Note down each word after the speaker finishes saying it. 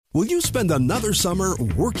Will you spend another summer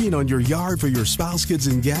working on your yard for your spouse, kids,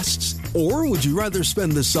 and guests? Or would you rather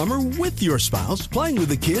spend the summer with your spouse, playing with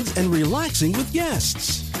the kids and relaxing with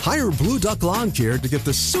guests? Hire Blue Duck Lawn Care to get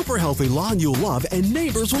the super healthy lawn you'll love and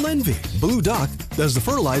neighbors will envy. Blue Duck does the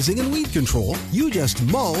fertilizing and weed control. You just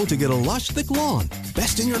mow to get a lush, thick lawn.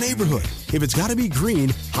 Best in your neighborhood. If it's got to be green,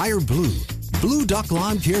 hire Blue.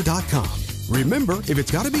 BlueDuckLawnCare.com. Remember, if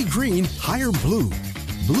it's got to be green, hire Blue.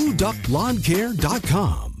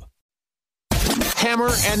 BlueDuckLawnCare.com. Hammer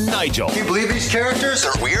and Nigel. Can you believe these characters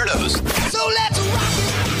are weirdos? So let's rock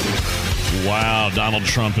it! Wow, Donald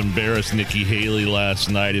Trump embarrassed Nikki Haley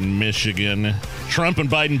last night in Michigan. Trump and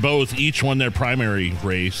Biden both each won their primary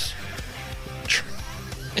race.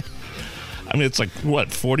 I mean, it's like,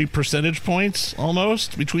 what, 40 percentage points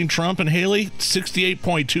almost between Trump and Haley?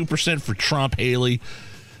 68.2% for Trump, Haley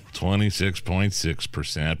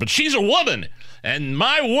 26.6%. But she's a woman, and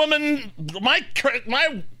my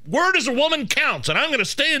word as a woman counts, and I'm going to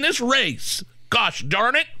stay in this race. Gosh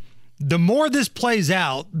darn it. The more this plays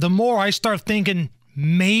out, the more I start thinking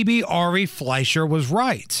maybe Ari Fleischer was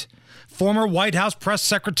right. Former White House press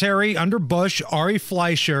secretary under Bush, Ari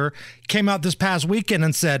Fleischer, came out this past weekend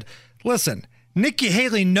and said, listen, Nikki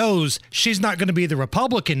Haley knows she's not going to be the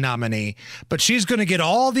Republican nominee, but she's going to get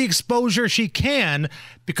all the exposure she can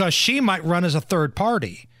because she might run as a third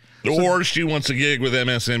party. Or she wants a gig with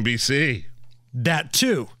MSNBC. That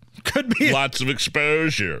too. Could be lots of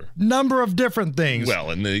exposure. Number of different things.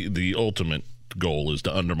 Well, and the ultimate goal is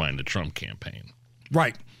to undermine the Trump campaign.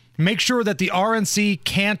 Right. Make sure that the RNC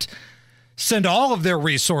can't send all of their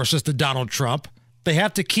resources to Donald Trump. They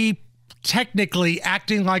have to keep technically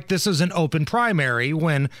acting like this is an open primary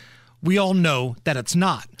when we all know that it's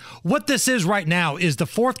not. What this is right now is the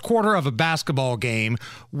fourth quarter of a basketball game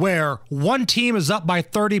where one team is up by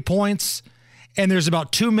 30 points and there's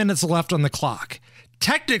about 2 minutes left on the clock.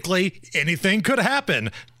 Technically, anything could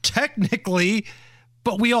happen. Technically,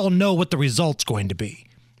 but we all know what the result's going to be.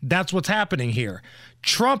 That's what's happening here.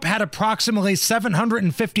 Trump had approximately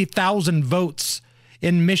 750,000 votes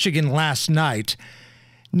in Michigan last night.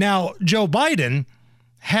 Now, Joe Biden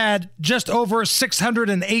had just over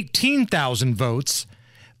 618,000 votes,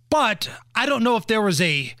 but I don't know if there was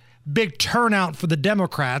a big turnout for the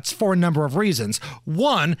Democrats for a number of reasons.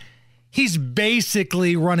 One, he's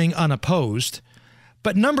basically running unopposed.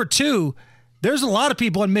 But number two, there's a lot of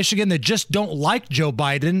people in Michigan that just don't like Joe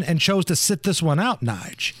Biden and chose to sit this one out,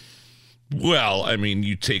 Nige. Well, I mean,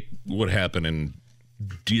 you take what happened in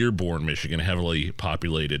Dearborn, Michigan, heavily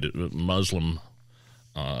populated Muslim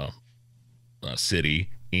city,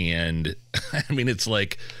 and I mean, it's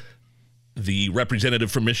like the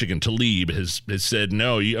representative from Michigan, Tlaib, has said,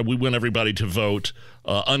 no, we want everybody to vote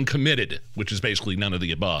uncommitted, which is basically none of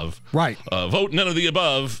the above. Right. Vote none of the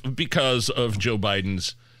above because of Joe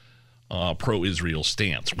Biden's pro-Israel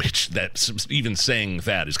stance, which that's even saying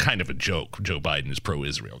that is kind of a joke. Joe Biden is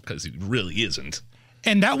pro-Israel because he really isn't.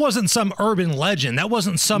 And that wasn't some urban legend. That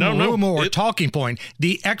wasn't some rumor or talking point.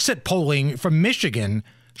 The exit polling from Michigan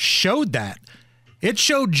showed that. It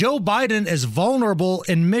showed Joe Biden as vulnerable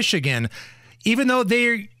in Michigan. Even though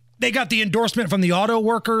they got the endorsement from the auto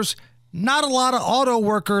workers, not a lot of auto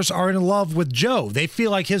workers are in love with Joe. They feel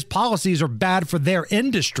like his policies are bad for their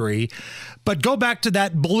industry. But go back to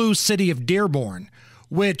that blue city of Dearborn,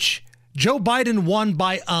 which Joe Biden won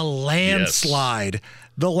by a landslide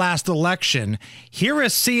the last election. Here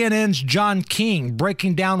is CNN's John King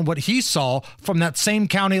breaking down what he saw from that same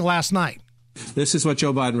county last night. This is what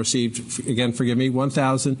Joe Biden received. Again, forgive me,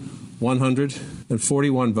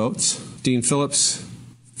 1,141 votes. Dean Phillips,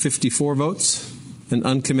 54 votes. And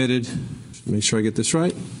uncommitted, make sure I get this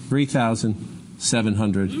right,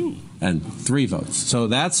 3,703 votes. So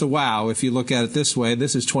that's a wow. If you look at it this way,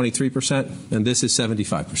 this is 23% and this is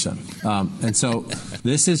 75%. And so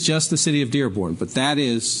this is just the city of Dearborn, but that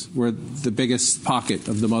is where the biggest pocket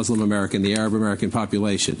of the Muslim American, the Arab American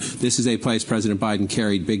population. This is a place President Biden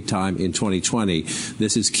carried big time in 2020.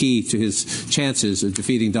 This is key to his chances of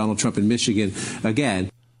defeating Donald Trump in Michigan again.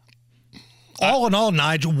 All in all,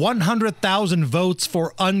 Nigel, 100,000 votes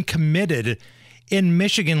for uncommitted in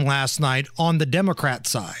Michigan last night on the Democrat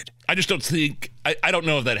side. I just don't think, I don't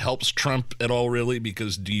know if that helps Trump at all, really,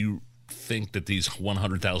 because do you think that these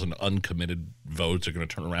 100,000 uncommitted votes are going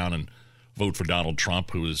to turn around and vote for Donald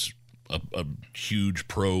Trump, who is a huge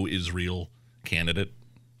pro-Israel candidate?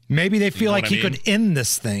 Maybe they feel like he could end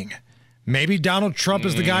this thing. Maybe Donald Trump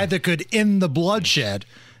is the guy that could end the bloodshed,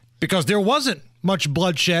 because there wasn't much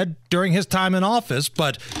bloodshed during his time in office,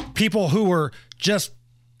 but people who were just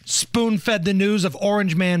spoon-fed the news of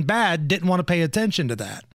Orange Man bad didn't want to pay attention to that.